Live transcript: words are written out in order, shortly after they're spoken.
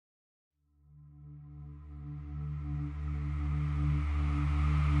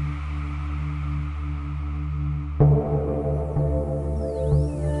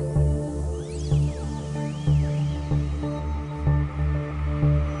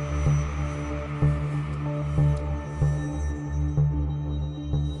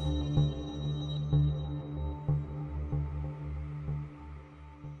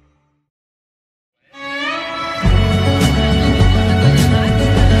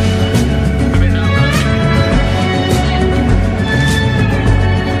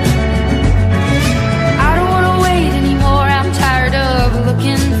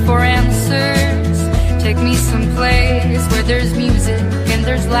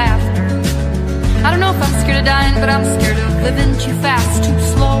I don't know if I'm scared of dying, but I'm scared of living too fast, too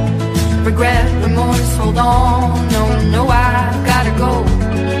slow. Regret, remorse, hold on. No, no, I gotta go.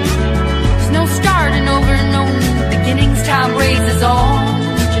 There's no starting over, no new beginnings. Time raises on.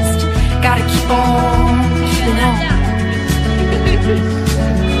 Just gotta keep on keeping on.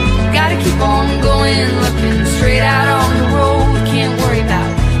 Gotta keep on going, looking straight out on the road. Can't worry about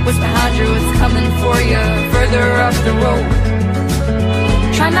what's behind you, what's coming for you further up the road.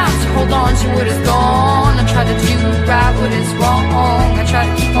 Try not to hold on to what is gone. I try to do right what is wrong. I try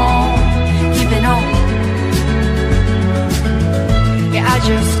to keep on keeping on. Yeah, I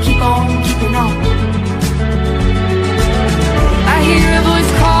just keep on keeping on. I hear a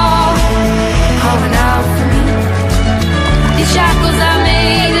voice calling out for me. These shackles I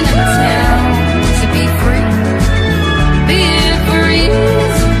made in a town to be free. Be it for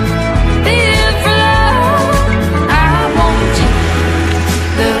ease, be it for love. I won't take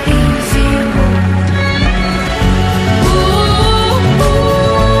the easy road. Ooh, ooh,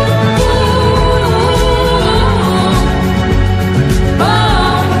 ooh, oh.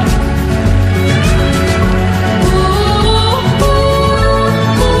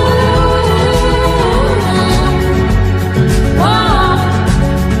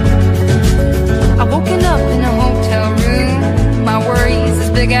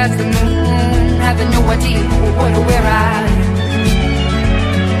 Big as the moon, having no idea what or where I am.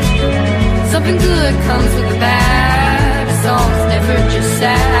 Something good comes with the bad. A song's never just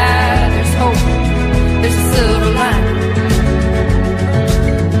sad. There's hope, there's a silver line.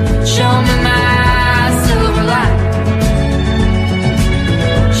 Show me my silver line.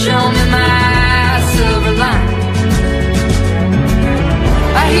 Show me my silver line.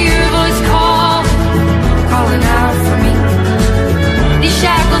 I hear a voice calling out for me. These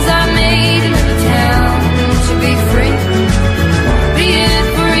shackles I made in the town to be free. Be it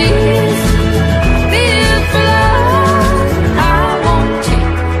for ease, be it for love. I won't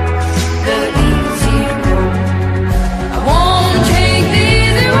take the easy road. I won't take the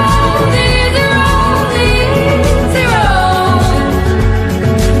easy road, the easy road, the easy road.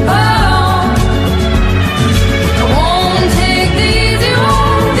 Oh, I won't take the easy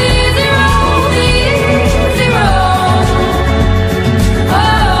road, the easy road, the easy road.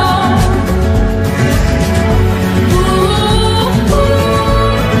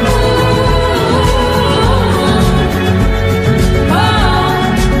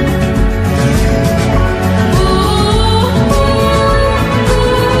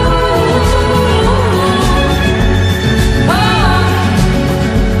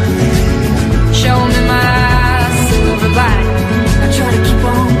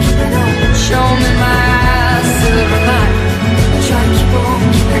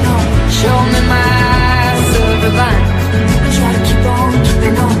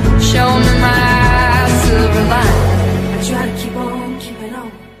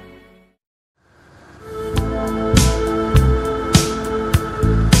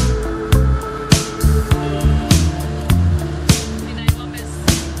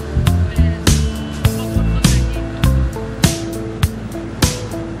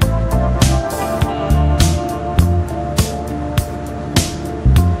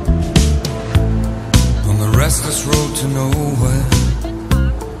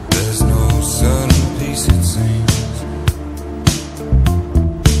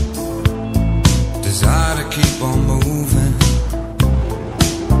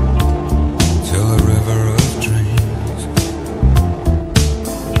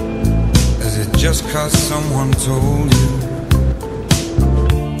 Just 'cause someone told you?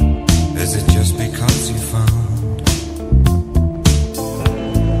 Is it just because you found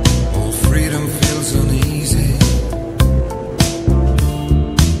all freedom feels uneasy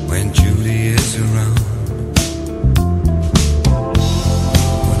when Judy is around?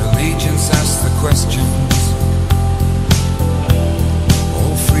 When allegiance asks the questions,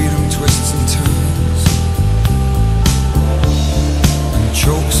 all freedom twists and turns and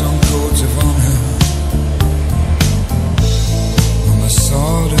chokes on codes of honor.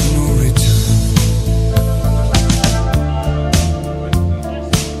 Sword of no return.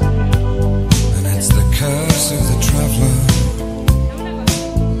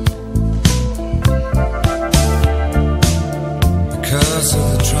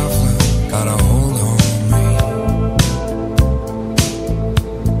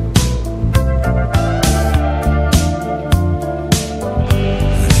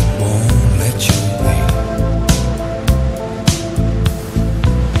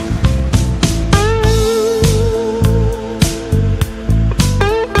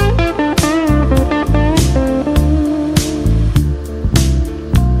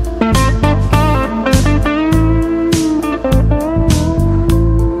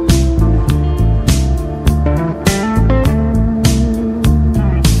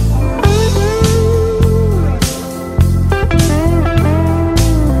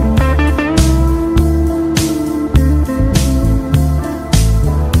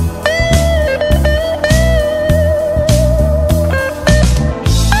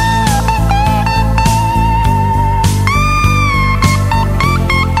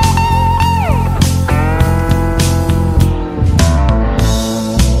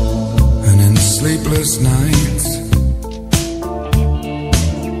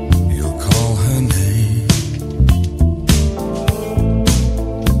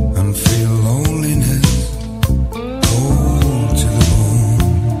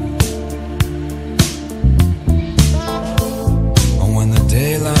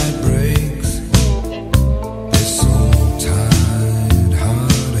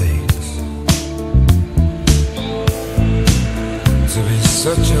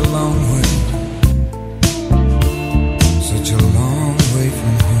 such a long way, such a long way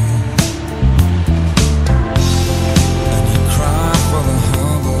from home. And you cry for the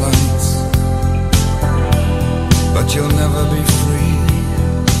harbor lights, but you'll never be free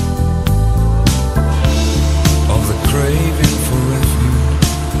of the craving for refuge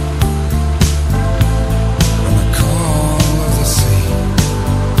and the call of the sea.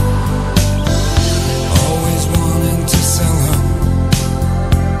 Always wanting to sell her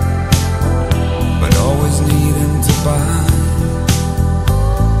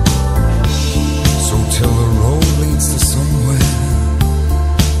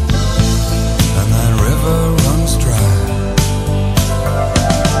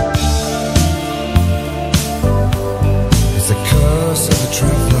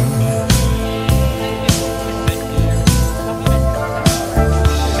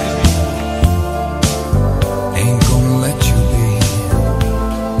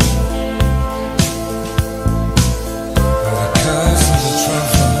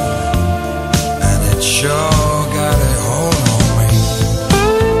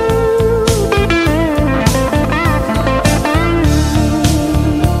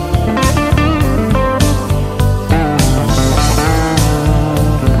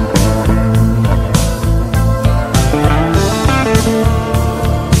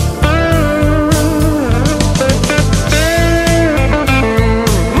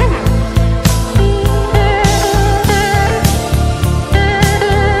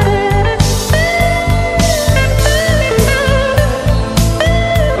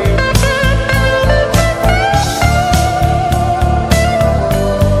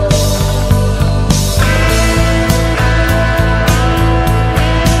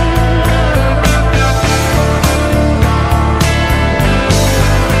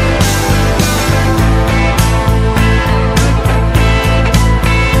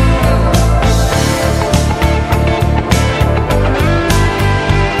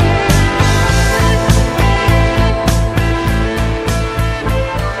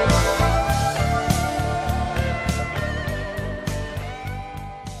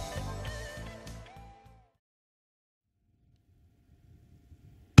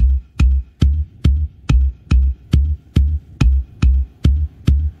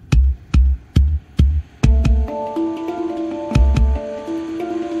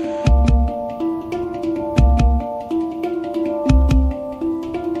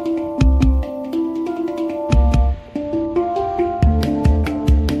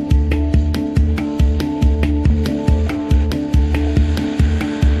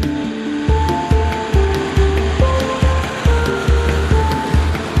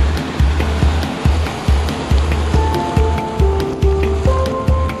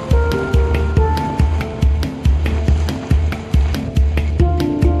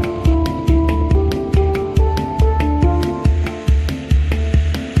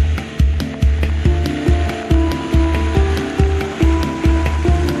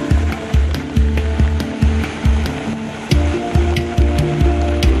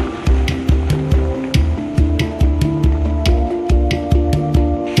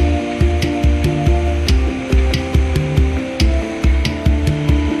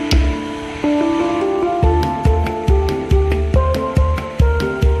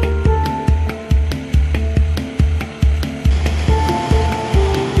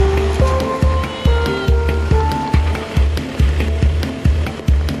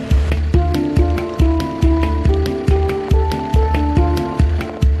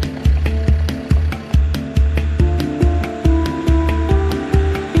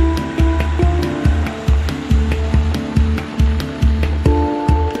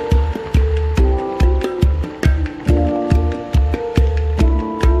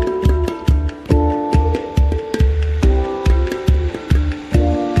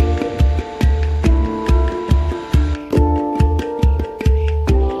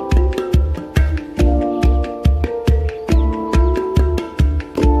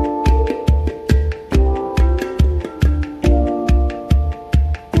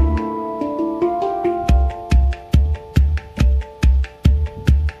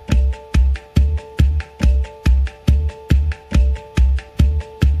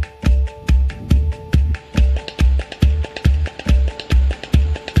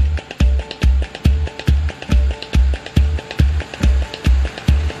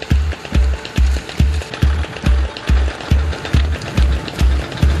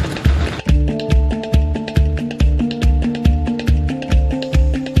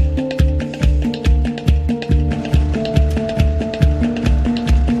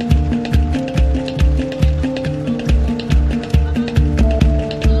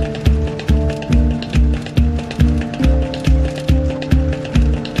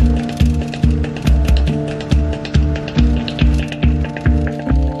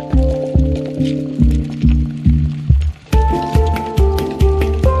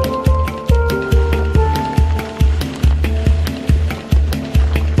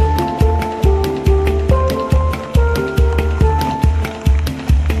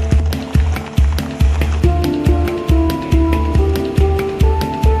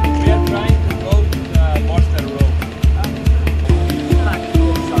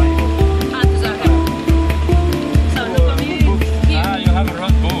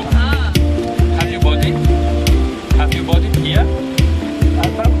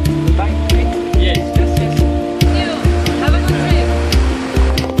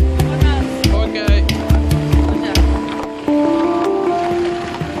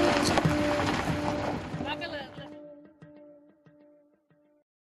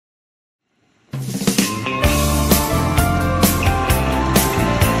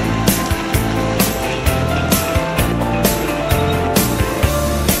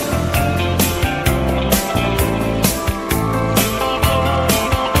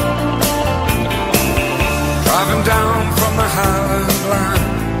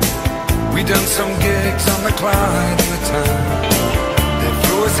Clyde in the town. They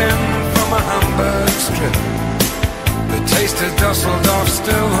flew us in from a Hamburg strip. The taste of Dusseldorf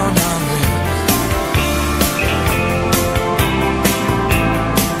still on our lips.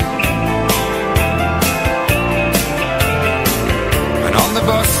 And on the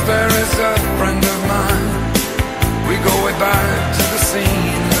bus there is a friend of mine. We go way back to the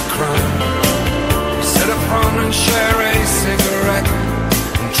scene of the crime. We sit up front and share a cigarette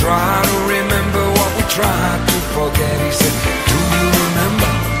and try to remember what we tried to forget. He said, do you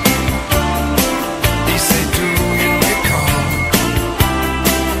remember? He said, do you recall?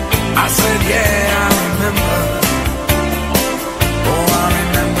 I said, yeah, I remember. Oh, I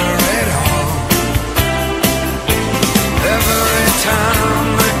remember it all. Every time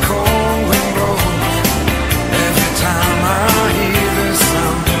that cold wind blows, every time I hear the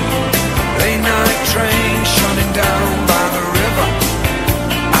sound, late night train shutting down by the river,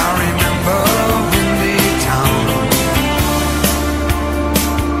 I remember windy town.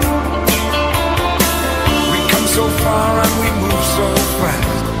 We come so far and we move so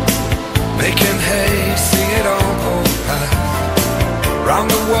fast, making hay, see it all go past. Round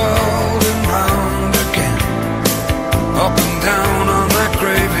the world and round again, up and down on that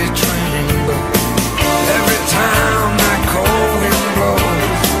gravy train. But every time that cold wind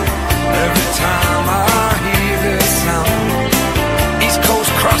blows, every time I hear this sound, East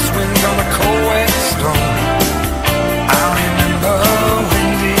Coast crosswinds on a cold wet storm, I remember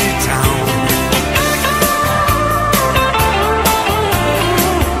windy town.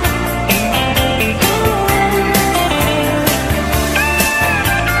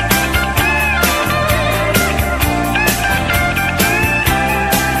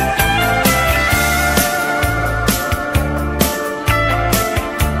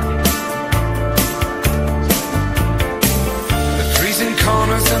 The freezing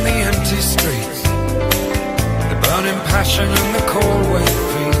corners and the empty streets, the burning passion and the cold wet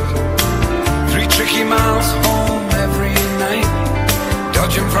feet. 3 tricky miles home every night,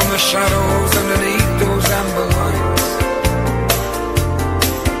 dodging from the shadows underneath those amber lights.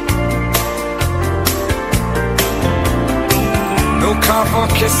 No car for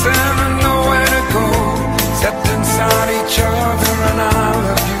kissing and nowhere to go, except inside each other, and I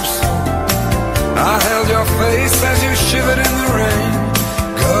love you so. I held your face as you shivered in the rain.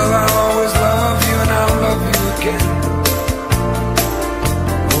 Girl, I'll always love you and I'll love you again.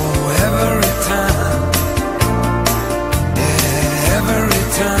 Oh, every time, yeah, every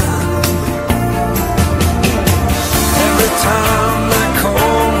time. Every time that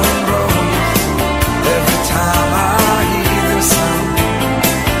cold wind blows, every time I hear the sound,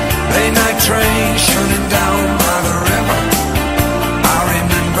 late night train shutting down by the river, I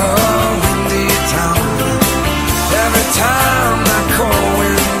remember windy town. Every time that cold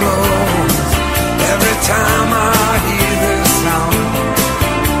wind blows, every time I hear this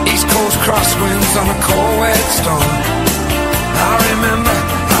sound, East Coast crosswinds on a cold wet storm, I remember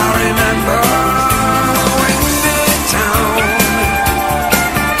windy town.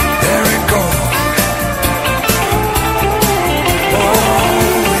 There it goes. Oh,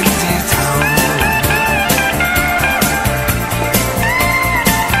 windy town.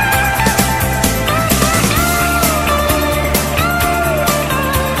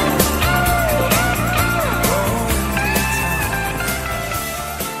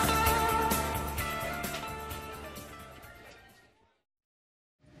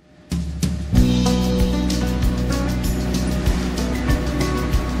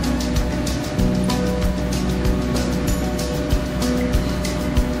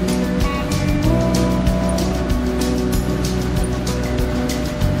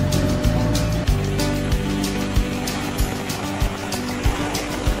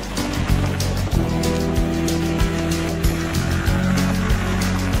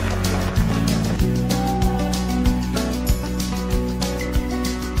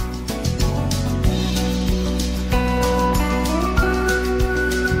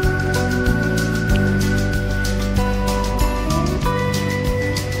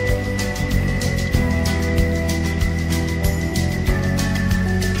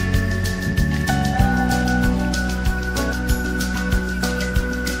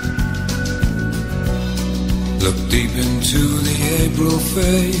 Look deep into the April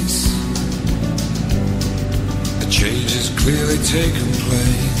face. A change has clearly taken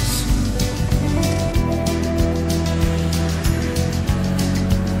place.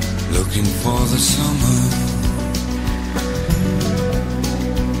 Looking for the summer.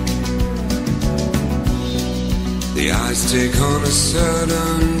 The eyes take on a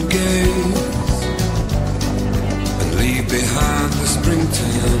certain gaze and leave behind the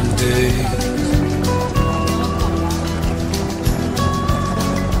springtime days.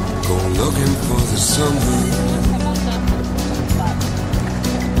 looking for the summer.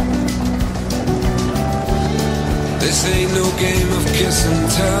 This ain't no game of kiss and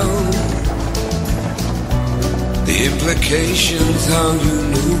tell. The implications how you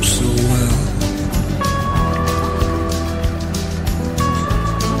knew so well.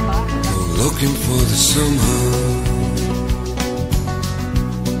 Looking for the summer.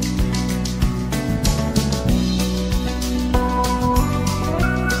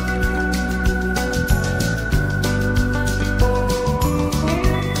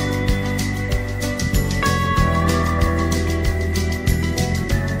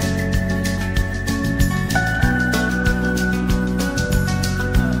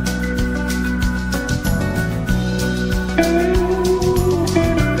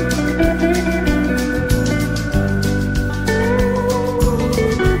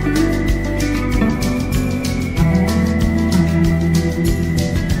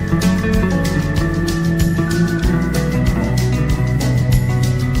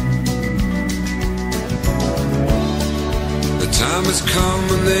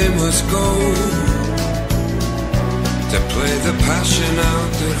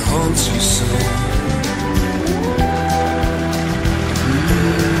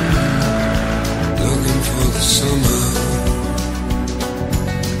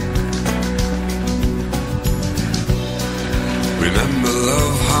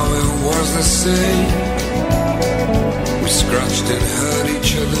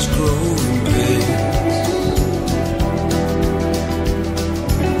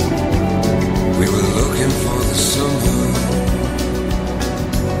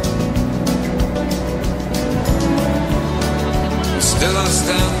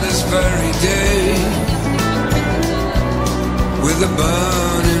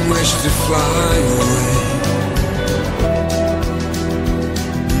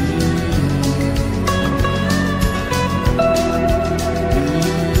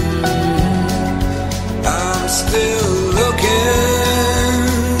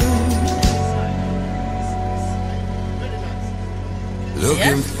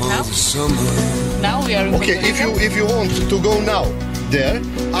 If you want to go now there,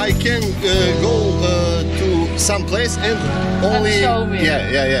 I can go to some place and only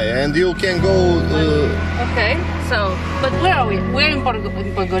and you can go. Okay, so but where are we? We're in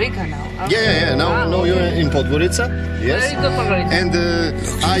Podgorica now. Now you're in Podgorica. Yes. Very good Podgorica. And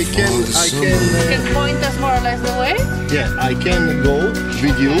I can. You can point us more or less the way. Yeah, I can go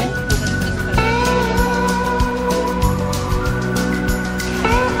with you.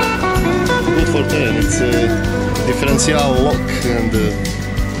 Good for turn. It's a differential lock and.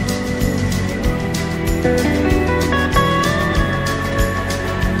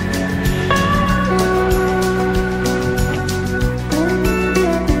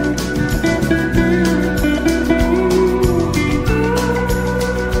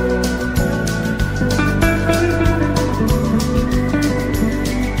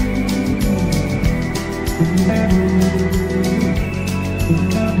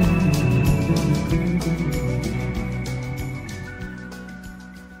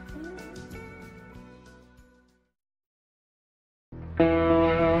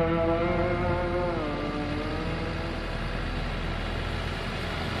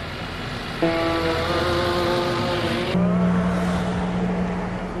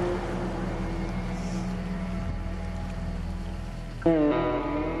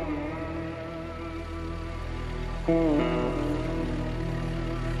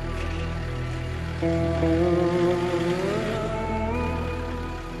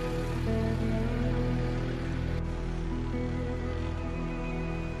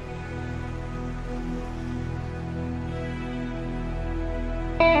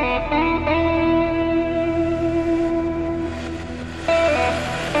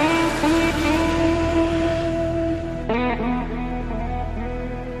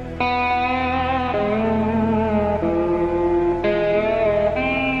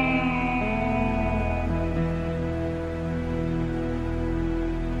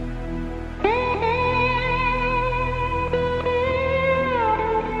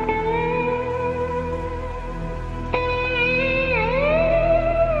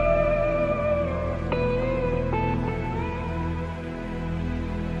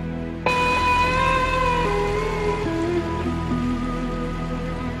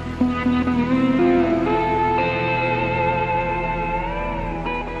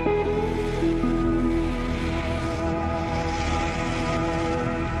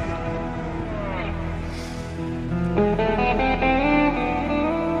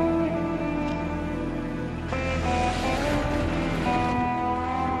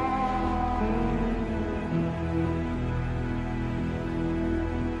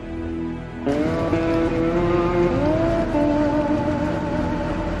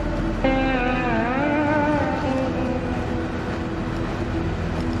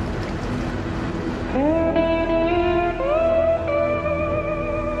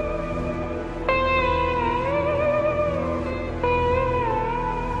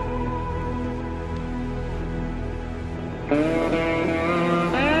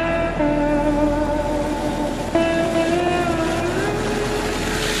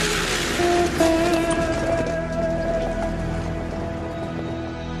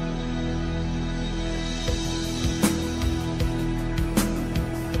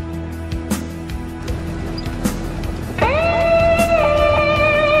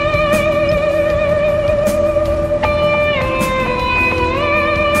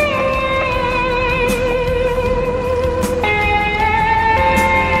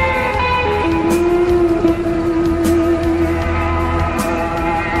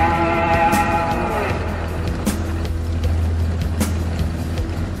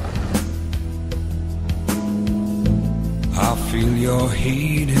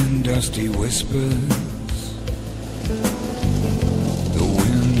 heat in dusty whispers. The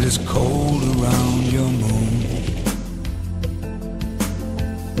wind is cold around your moon.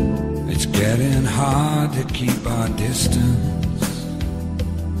 It's getting hard to keep our distance.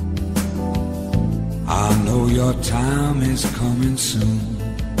 I know your time is coming soon.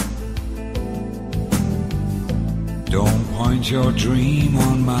 Don't point your dream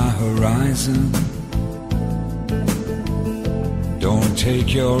on my horizon. Don't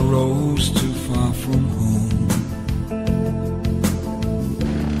take your rose too far from home.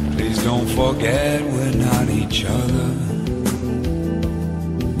 Please don't forget we're not each other.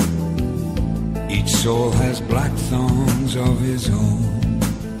 Each soul has black thorns of his own.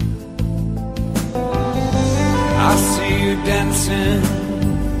 I see you dancing.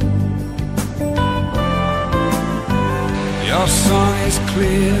 Your song is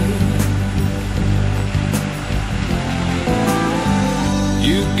clear.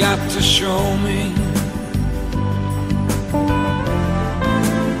 You got to show me.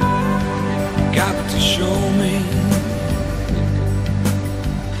 Got to show me.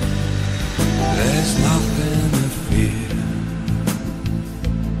 There's nothing to fear.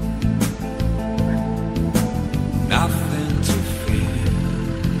 Nothing to fear.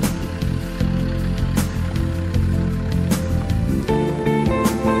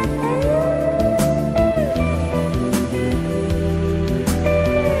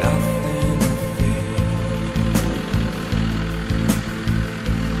 Nothing to fear.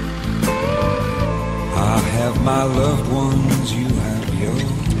 I have my loved ones, you have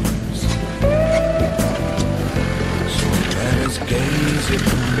yours. So let us gaze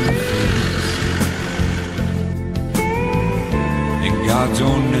upon your face. In God's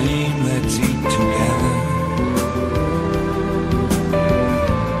own name, let's eat together.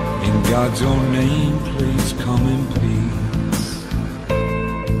 In God's own name, please come in peace.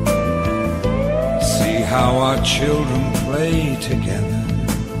 See how our children play together.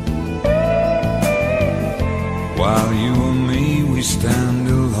 While you and me, we stand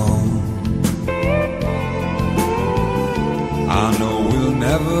alone. I know we'll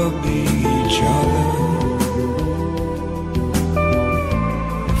never be each other.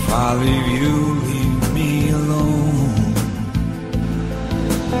 If I leave you, leave me alone.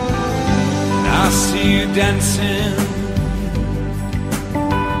 I see you dancing.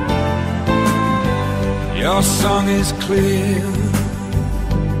 Your song is clear.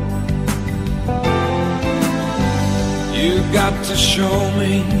 You got to show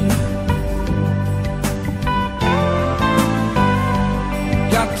me.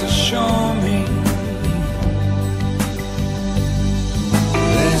 Got to show me.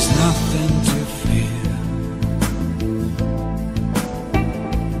 There's nothing